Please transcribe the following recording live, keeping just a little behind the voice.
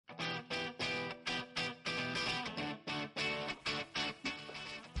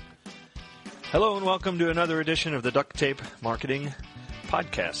Hello and welcome to another edition of the Duct Tape Marketing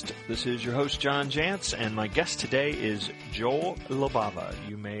Podcast. This is your host, John Jantz, and my guest today is Joel Libava.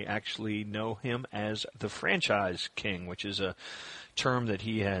 You may actually know him as the Franchise King, which is a term that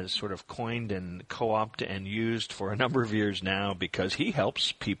he has sort of coined and co-opted and used for a number of years now because he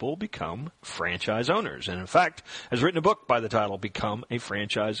helps people become franchise owners. And in fact, has written a book by the title, Become a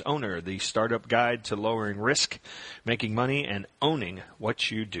Franchise Owner, the startup guide to lowering risk, making money, and owning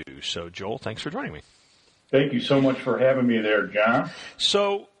what you do. So, Joel, thanks for joining me. Thank you so much for having me there, John.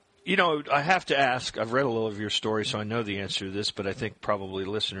 So, you know, I have to ask, I've read a little of your story, so I know the answer to this, but I think probably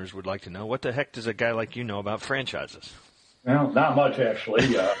listeners would like to know, what the heck does a guy like you know about franchises? Well, not much,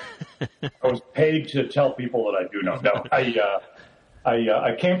 actually. I was paid to tell people that I do know. No,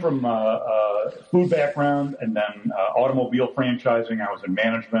 I came from food background and then automobile franchising. I was in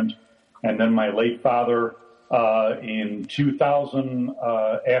management. And then my late father in 2000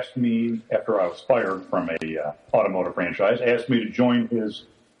 asked me, after I was fired from a automotive franchise, asked me to join his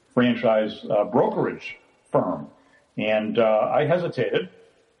franchise brokerage firm. And I hesitated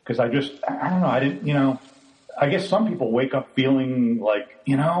because I don't know, I didn't, I guess some people wake up feeling like,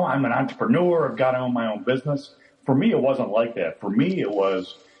 I'm an entrepreneur, I've got to own my own business. For me, it wasn't like that. For me, it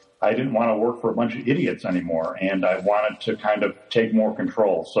was, I didn't want to work for a bunch of idiots anymore, and I wanted to kind of take more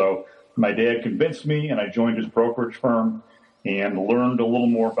control. So my dad convinced me, and I joined his brokerage firm and learned a little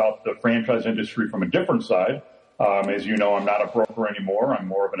more about the franchise industry from a different side. As you know, I'm not a broker anymore. I'm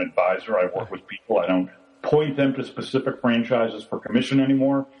more of an advisor. I work with people. I don't point them to specific franchises for commission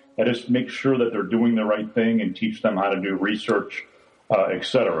anymore. I just make sure that they're doing the right thing and teach them how to do research, et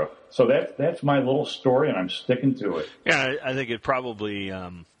cetera. So that's my little story, and I'm sticking to it. Yeah, I think it probably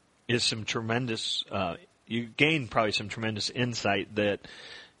is some tremendous you gain probably some tremendous insight that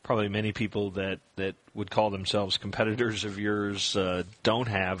probably many people that would call themselves competitors of yours don't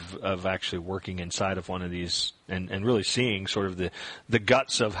have, of actually working inside of one of these and really seeing sort of the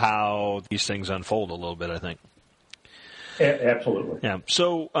guts of how these things unfold a little bit, I think. Absolutely. Yeah.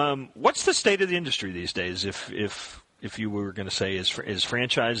 So, what's the state of the industry these days? If you were going to say, is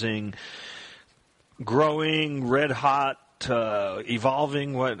franchising growing, red hot,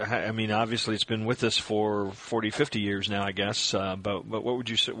 evolving? Obviously it's been with us for 40, 50 years now, I guess. But what would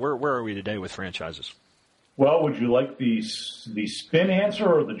you say? Where are we today with franchises? Well, would you like the spin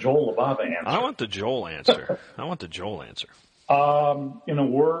answer or the Joel Libava answer? I want the Joel answer. In a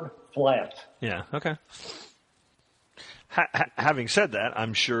word, flat. Yeah. Okay. Having said that,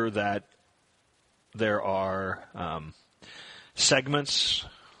 I'm sure that there are segments,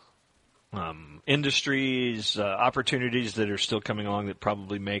 industries, opportunities that are still coming along that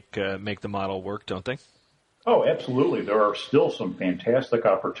probably make the model work, don't they? Oh, absolutely. There are still some fantastic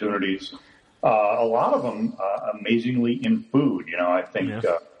opportunities. A lot of them amazingly in food. I think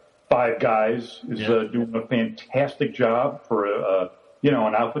Five Guys is doing a fantastic job for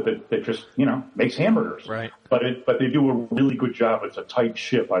an outfit that just, makes hamburgers. Right. But they do a really good job. It's a tight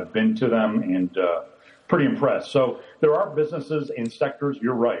ship. I've been to them and pretty impressed. So there are businesses and sectors,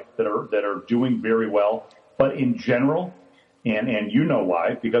 you're right, that are doing very well. But in general, and you know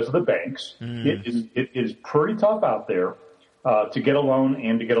why, because of the banks, it is pretty tough out there to get a loan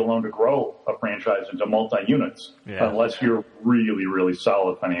and to get a loan to grow a franchise into multi-units unless you're really, really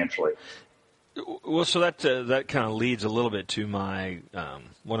solid financially. Well, so that kind of leads a little bit to my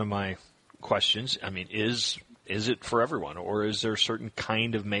one of my questions. I mean, is it for everyone, or is there a certain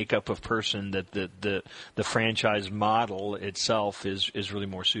kind of makeup of person that the franchise model itself is really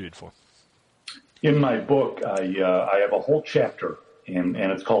more suited for? In my book, I have a whole chapter, and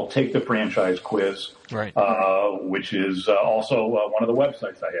it's called "Take the Franchise Quiz," right? Which is also one of the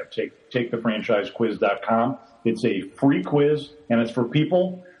websites I have. TakeTheFranchiseQuiz.com. It's a free quiz, and it's for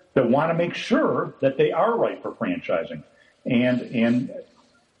people that want to make sure that they are right for franchising. And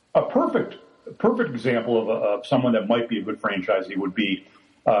a perfect example of someone that might be a good franchisee would be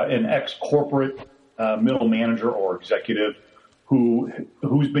an ex-corporate middle manager or executive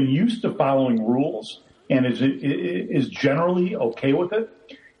who's been used to following rules and is generally okay with it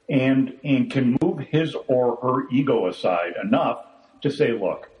and can move his or her ego aside enough to say,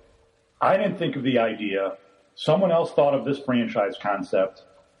 look, I didn't think of the idea. Someone else thought of this franchise concept.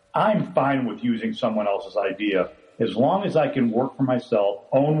 I'm fine with using someone else's idea as long as I can work for myself,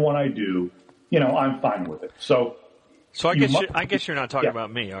 own what I do. I'm fine with it. So I guess you're not talking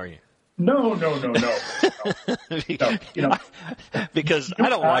about me, are you? No. Because I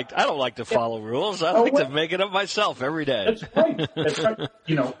don't like to follow rules. I like to make it up myself every day. That's right.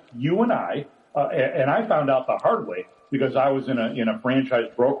 You and I, and I found out the hard way because I was in a franchise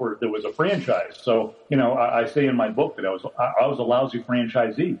broker that was a franchise. So, I say in my book that I was a lousy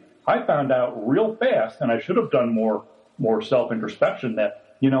franchisee I found out real fast, and I should have done more self-introspection,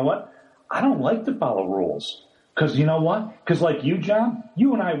 that, you know what, I don't like to follow rules. Because you know what? Because like you, John,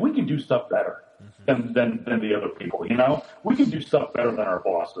 you and I, we can do stuff better than the other people, you know? We can do stuff better than our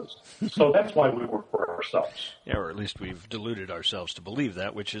bosses. So that's why we work for ourselves. Yeah, or at least we've deluded ourselves to believe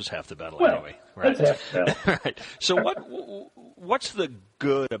that, which is half the battle anyway. Right. That's half the battle. Right. So what's the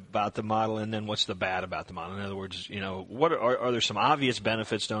good about the model, and then what's the bad about the model? In other words, you know, what are there some obvious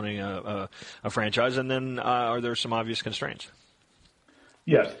benefits to owning a franchise, and then are there some obvious constraints?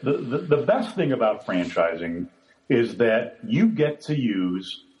 Yes. The best thing about franchising is that you get to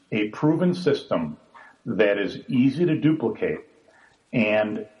use a proven system that is easy to duplicate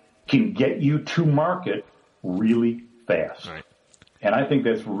and can get you to market really fast. Right. And I think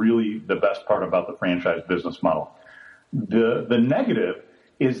that's really the best part about the franchise business model. The negative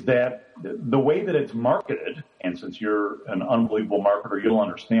is that the way that it's marketed, and since you're an unbelievable marketer, you'll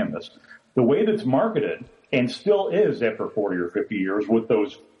understand this, the way that it's marketed, and still is after 40 or 50 years, with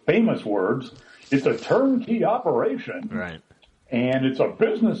those famous words, it's a turnkey operation. Right. And it's a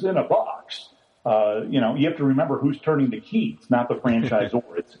business in a box. You know, you have to remember who's turning the key. It's not the franchisor,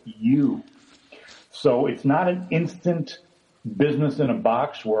 it's you. So it's not an instant business in a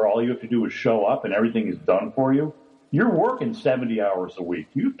box where all you have to do is show up and everything is done for you. You're working 70 hours a week.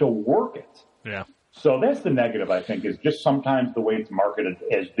 You have to work it. Yeah. So that's the negative, I think, is just sometimes the way it's marketed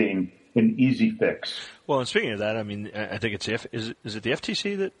as being an easy fix. Well, and speaking of that, I mean, I think it's is it the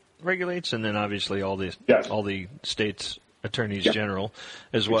FTC that regulates, and then obviously all the states' attorneys general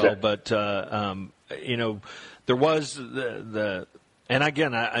as well. Exactly. But you know, there was and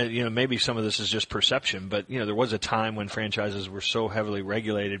again, you know, maybe some of this is just perception, but you know, there was a time when franchises were so heavily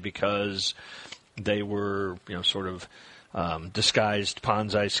regulated because they were, you know, sort of disguised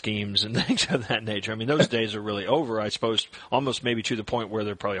Ponzi schemes and things of that nature. I mean, those days are really over, I suppose, almost maybe to the point where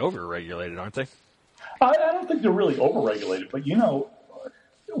they're probably over-regulated, aren't they? I don't think they're really over-regulated, but, you know,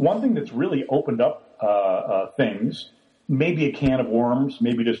 one thing that's really opened up things, maybe a can of worms,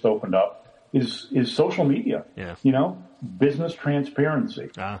 maybe just opened up, is social media. Yeah. You know, business transparency.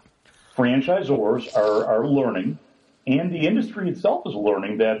 Franchisors are learning, and the industry itself is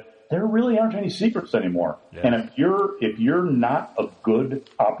learning that there really aren't any secrets anymore. Yeah. And if you're not a good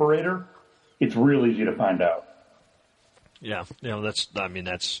operator, it's real easy to find out. Yeah, you know, that's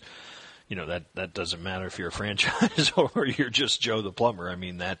you know, that doesn't matter if you're a franchise or you're just Joe the plumber. I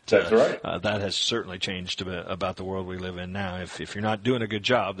mean, that's right. That has certainly changed about the world we live in now. If you're not doing a good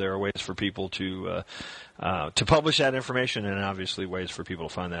job, there are ways for people to publish that information, and obviously ways for people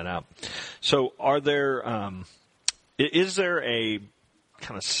to find that out. So, is there a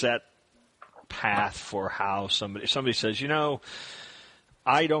kind of set path for how somebody says, you know,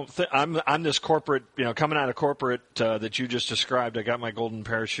 I don't think I'm this corporate, you know, coming out of corporate that you just described. I got my golden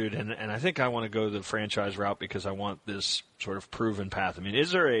parachute, and I think I want to go the franchise route because I want this sort of proven path. I mean,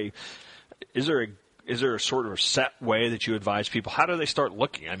 is there a sort of set way that you advise people? How do they start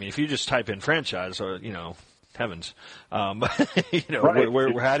looking? I mean, if you just type in franchise, or you know, heavens, you know,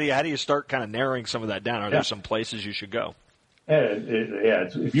 right. how do you start kind of narrowing some of that down? Are there some places you should go?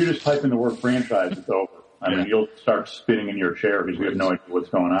 If you just type in the word franchise, it's over. I mean, you'll start spinning in your chair because you have no idea what's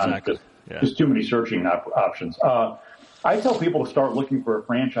going on. Exactly. Just too many searching options. I tell people to start looking for a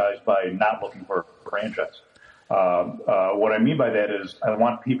franchise by not looking for a franchise. What I mean by that is I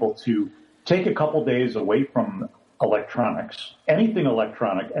want people to take a couple days away from electronics, anything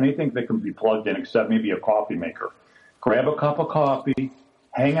electronic, anything that can be plugged in except maybe a coffee maker. Grab a cup of coffee,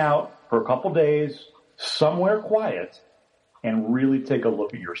 hang out for a couple days, somewhere quiet, and really take a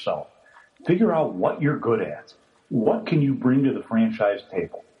look at yourself. Figure out what you're good at. What can you bring to the franchise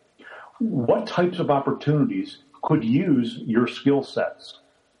table? What types of opportunities could use your skill sets?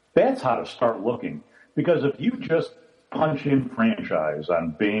 That's how to start looking. Because if you just punch in franchise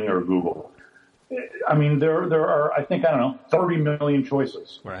on Bing or Google, I mean, there are, I think, 30 million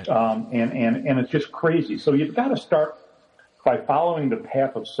choices. Right. And it's just crazy. So you've got to start by following the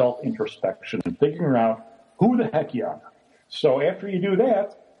path of self-introspection and figuring out who the heck you are. So after you do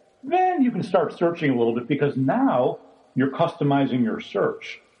that, then you can start searching a little bit because now you're customizing your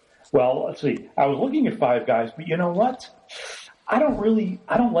search. Well, let's see. I was looking at Five Guys, but you know what? I don't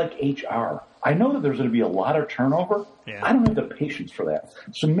like HR. I know that there's going to be a lot of turnover. Yeah. I don't have the patience for that.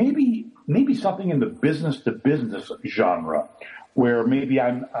 So maybe something in the business to business genre where maybe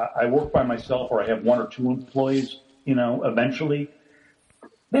I work by myself or I have one or two employees, you know, eventually.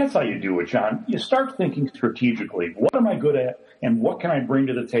 That's how you do it, John. You start thinking strategically. What am I good at, and what can I bring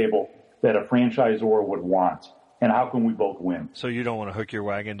to the table that a franchisor would want, and how can we both win? So you don't want to hook your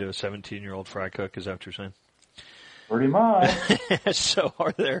wagon to a 17-year-old fry cook, is that what you're saying? Pretty much. So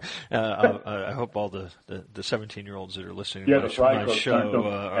are there, I hope all the 17-year-olds that are listening to my show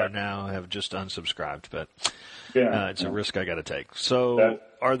are now have just unsubscribed, but it's a risk I got to take. So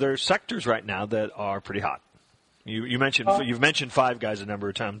are there sectors right now that are pretty hot? You've mentioned Five Guys a number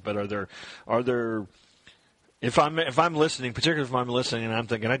of times, but are there if I'm listening, particularly if I'm listening and I'm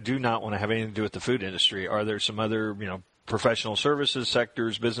thinking I do not want to have anything to do with the food industry, are there some other, professional services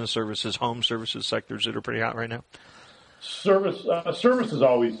sectors, business services, home services sectors that are pretty hot right now? Service is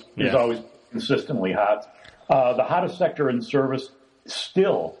always consistently hot. The hottest sector in service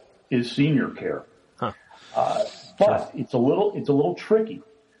still is senior care. Huh. But it's a little tricky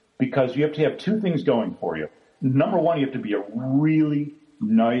because you have to have two things going for you. Number one, you have to be a really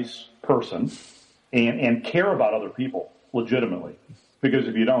nice person and care about other people legitimately, because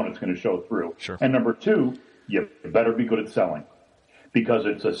if you don't, it's going to show through. Sure. And number two, you better be good at selling, because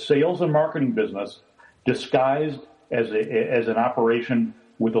it's a sales and marketing business disguised as an operation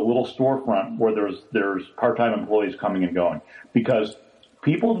with a little storefront where there's part-time employees coming and going. Because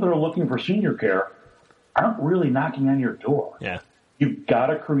people that are looking for senior care aren't really knocking on your door. Yeah. You've got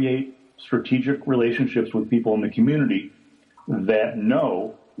to create strategic relationships with people in the community that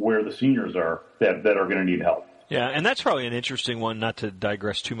know where the seniors are that are going to need help. Yeah, and that's probably an interesting one, not to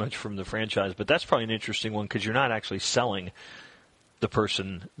digress too much from the franchise, but that's probably an interesting one because you're not actually selling the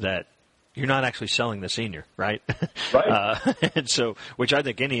person that you're not actually selling the senior, right? Right. And so, which I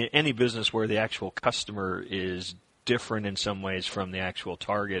think any business where the actual customer is different in some ways from the actual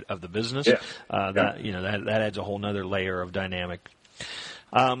target of the business, that adds a whole nother layer of dynamic.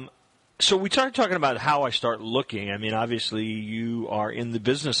 So we started talking about how I start looking. I mean, obviously, you are in the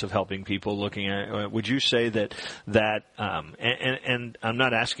business of helping people looking at. Would you say that and I'm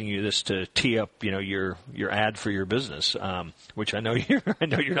not asking you this to tee up, your ad for your business, which I know you're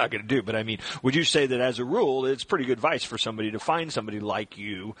not going to do. But I mean, would you say that as a rule, it's pretty good advice for somebody to find somebody like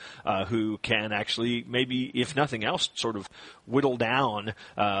you who can actually maybe, if nothing else, sort of whittle down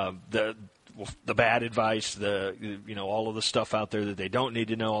the bad advice, all of the stuff out there that they don't need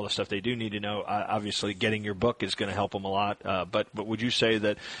to know, all the stuff they do need to know. Obviously, getting your book is going to help them a lot. But would you say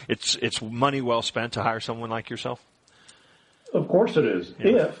that it's money well spent to hire someone like yourself? Of course it is.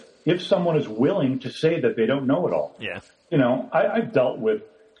 Yeah. If someone is willing to say that they don't know it all. Yeah. I've dealt with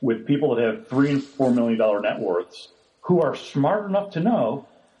people that have $3 and $4 million net worths who are smart enough to know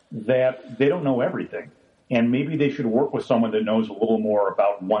that they don't know everything. And maybe they should work with someone that knows a little more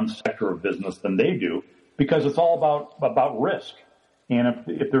about one sector of business than they do, because it's all about risk. And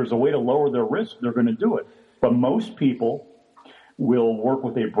if there's a way to lower their risk, they're going to do it. But most people will work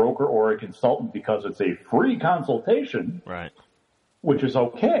with a broker or a consultant because it's a free consultation, right? Which is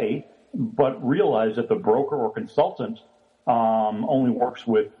okay, but realize that the broker or consultant only works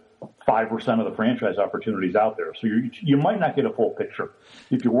with 5% of the franchise opportunities out there. So you might not get a full picture.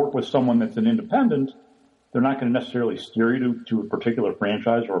 If you work with someone that's an independent, they're not going to necessarily steer you to a particular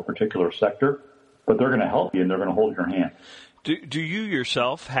franchise or a particular sector, but they're going to help you and they're going to hold your hand. Do you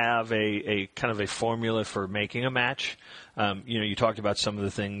yourself have a kind of a formula for making a match? You talked about some of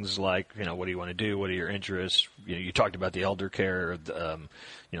the things like, what do you want to do? What are your interests? You talked about the elder care.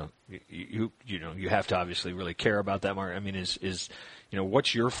 You have to obviously really care about that market. I mean,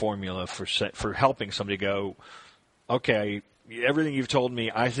 what's your formula for helping somebody go, okay, everything you've told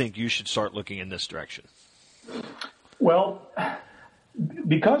me, I think you should start looking in this direction? Well,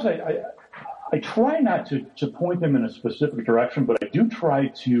 because I try not to point them in a specific direction, but I do try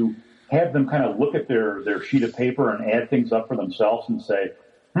to have them kind of look at their sheet of paper and add things up for themselves and say,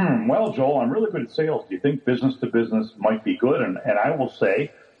 well, Joel, I'm really good at sales. Do you think business to business might be good? And I will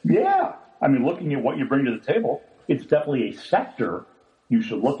say, yeah. I mean, looking at what you bring to the table, it's definitely a sector you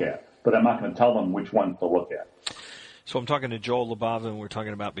should look at, but I'm not going to tell them which one to look at. So I'm talking to Joel Libava, and we're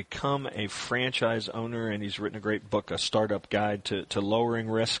talking about become a franchise owner, and he's written a great book, A Startup Guide to Lowering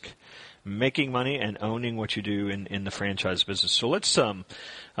Risk, Making Money, and Owning What You Do in the franchise business. So let's kind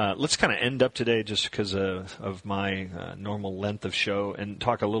of end up today, just because of my normal length of show, and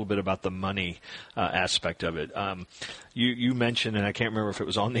talk a little bit about the money aspect of it. You mentioned, and I can't remember if it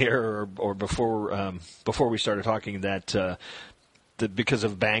was on the air or before we started talking, that because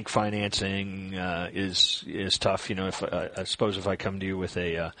of bank financing is tough. I suppose if I come to you with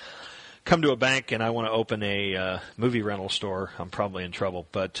come to a bank and I want to open a movie rental store, I'm probably in trouble.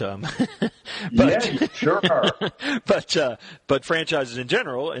 But yeah, you sure are. But franchises in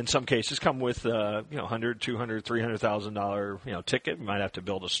general, in some cases, come with $100,000, $200,000, $300,000 ticket. You might have to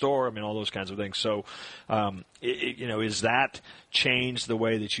build a store. I mean, all those kinds of things. So, is that changed the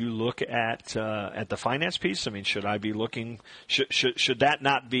way that you look at the finance piece? I mean, should I be looking? Should that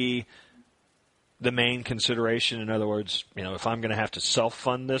not be the main consideration? In other words, if I'm going to have to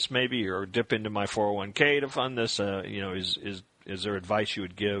self-fund this maybe or dip into my 401k to fund this, is there advice you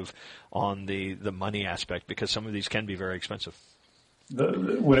would give on the money aspect? Because some of these can be very expensive.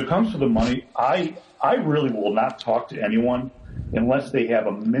 When it comes to the money, I really will not talk to anyone unless they have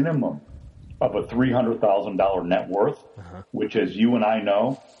a minimum of a $300,000 net worth, which, as you and I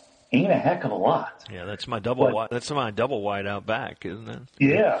know, ain't a heck of a lot. Yeah, that's my double wide out back, isn't it?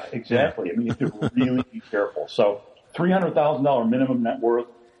 Yeah, exactly. Yeah. I mean, you have to really be careful. So $300,000 minimum net worth,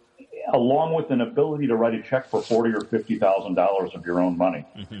 along with an ability to write a check for $40,000 or $50,000 of your own money.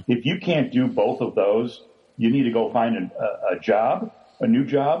 Mm-hmm. If you can't do both of those, you need to go find a new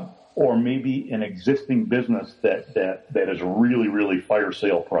job, or maybe an existing business that is really, really fire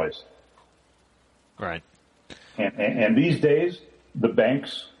sale priced. Right. And these days, the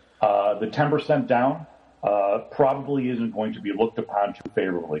banks, the 10% down probably isn't going to be looked upon too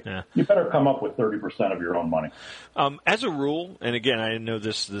favorably. Yeah. You better come up with 30% of your own money. As a rule, and again, I know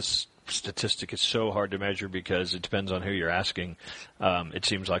this statistic is so hard to measure because it depends on who you're asking, it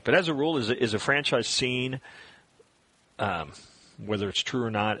seems like. But as a rule, is a franchise seen, whether it's true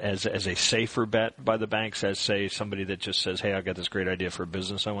or not, as a safer bet by the banks as, say, somebody that just says, hey, I've got this great idea for a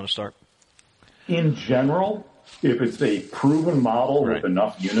business I want to start? In general, if it's a proven model with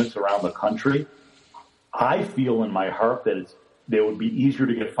enough units around the country, I feel in my heart that they would be easier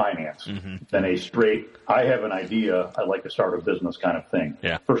to get financed than a straight, I have an idea, I'd like to start a business kind of thing.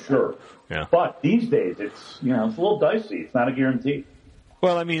 Yeah. For sure. Yeah. But these days, it's a little dicey. It's not a guarantee.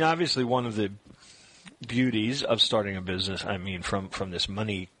 Well, I mean, obviously one of the beauties of starting a business, I mean, from this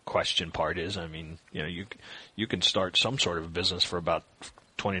money question part is, I mean, you can start some sort of a business for about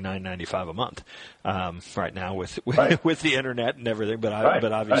 $29.95 a month right now with the internet and everything. But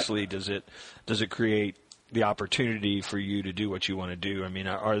obviously, does it create the opportunity for you to do what you want to do? I mean,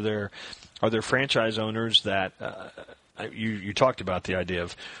 are there franchise owners that you talked about the idea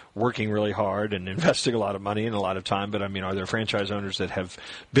of working really hard and investing a lot of money and a lot of time, but I mean, are there franchise owners that have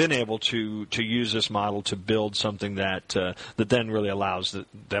been able to use this model to build something that then really allows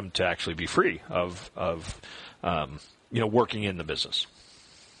them to actually be free of working in the business?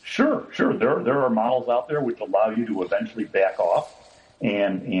 Sure. There are models out there which allow you to eventually back off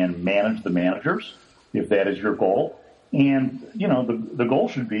and manage the managers if that is your goal. And, the goal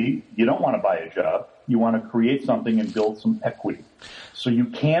should be you don't want to buy a job. You want to create something and build some equity so you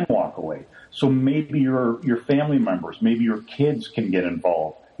can walk away. So maybe your family members, maybe your kids can get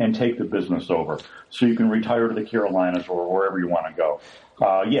involved and take the business over so you can retire to the Carolinas or wherever you want to go.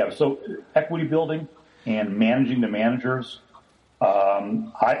 So equity building and managing the managers,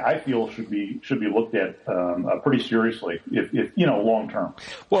 I feel should be looked at pretty seriously if long term.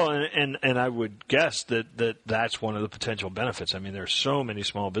 Well, and I would guess that's one of the potential benefits. I mean, there are so many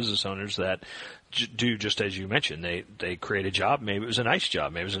small business owners that do just as you mentioned. They create a job. Maybe it was a nice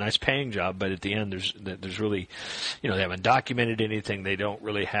job. Maybe it was a nice paying job. But at the end, there's really, they haven't documented anything. They don't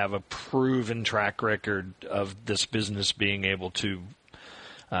really have a proven track record of this business being able to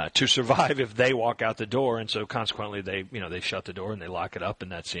survive if they walk out the door, and so consequently they shut the door and they lock it up,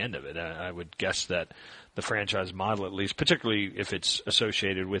 and that's the end of it. I would guess that the franchise model, at least, particularly if it's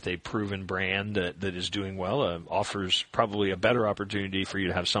associated with a proven brand that is doing well, offers probably a better opportunity for you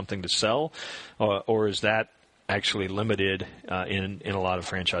to have something to sell, or is that actually limited in a lot of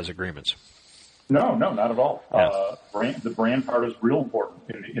franchise agreements? No, not at all. Yeah. The brand part is real important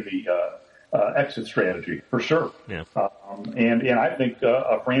in the exit strategy, for sure. Yeah. And I think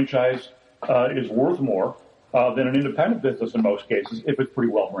a franchise is worth more than an independent business in most cases if it's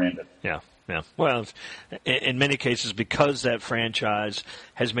pretty well branded. Yeah. Well, in many cases, because that franchise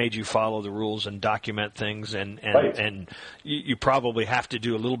has made you follow the rules and document things, and you probably have to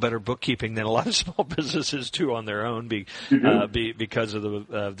do a little better bookkeeping than a lot of small businesses do on their own because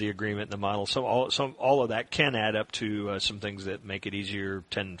of the agreement and the model. So all of that can add up to some things that make it easier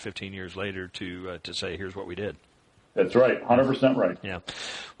 10, 15 years later to say, here's what we did. That's right, 100% right. Yeah.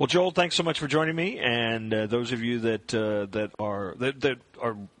 Well, Joel, thanks so much for joining me. And those of you that are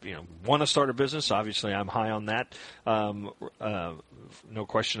want to start a business, obviously I'm high on that. No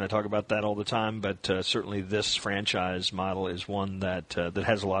question, I talk about that all the time. But certainly this franchise model is one that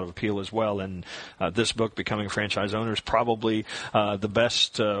has a lot of appeal as well. And this book, Becoming a Franchise Owner, is probably the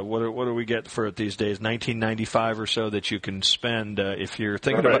best. What do we get for it these days? $19.95 or so that you can spend if you're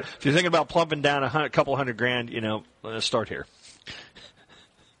thinking about plumping down a couple $100,000. Let's start here.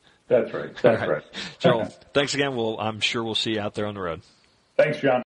 That's right. That's right. Joel, thanks again. I'm sure we'll see you out there on the road. Thanks, John.